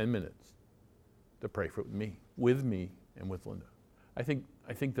for 10 minutes to pray with me and with Linda. I think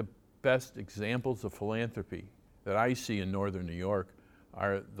the best examples of philanthropy that I see in Northern New York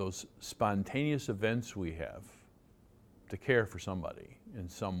are those spontaneous events we have to care for somebody in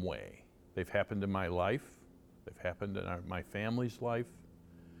some way. They've happened in my life. They've happened in my family's life.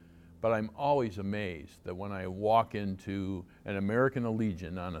 But I'm always amazed that when I walk into an American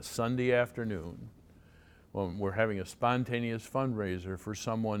Legion on a Sunday afternoon, when we're having a spontaneous fundraiser for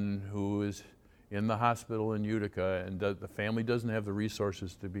someone who is in the hospital in Utica and the family doesn't have the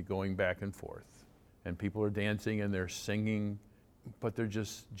resources to be going back and forth, and people are dancing and they're singing, but they're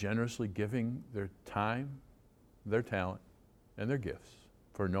just generously giving their time, their talent, and their gifts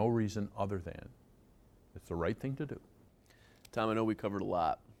for no reason other than it's the right thing to do. Tom, I know we covered a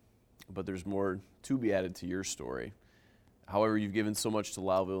lot, but there's more to be added to your story. However, you've given so much to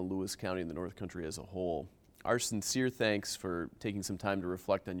Lowville and Lewis County and the North Country as a whole. Our sincere thanks for taking some time to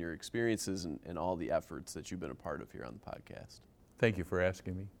reflect on your experiences and all the efforts that you've been a part of here on the podcast. Thank you for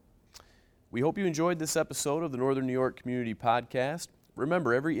asking me. We hope you enjoyed this episode of the Northern New York Community Podcast.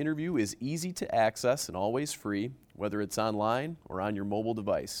 Remember, every interview is easy to access and always free, whether it's online or on your mobile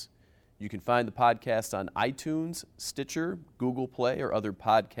device. You can find the podcast on iTunes, Stitcher, Google Play, or other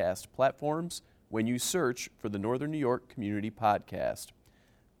podcast platforms when you search for the Northern New York Community Podcast.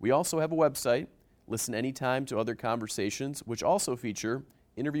 We also have a website. Listen anytime to other conversations, which also feature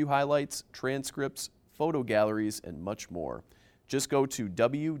interview highlights, transcripts, photo galleries, and much more. Just go to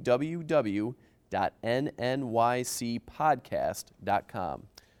www.nnycpodcast.com.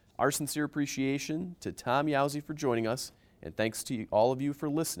 Our sincere appreciation to Tom Yowzy for joining us, and thanks to all of you for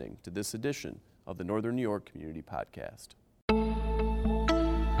listening to this edition of the Northern New York Community Podcast.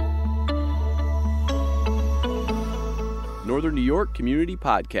 Northern New York Community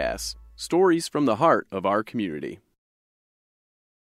Podcast. Stories from the heart of our community.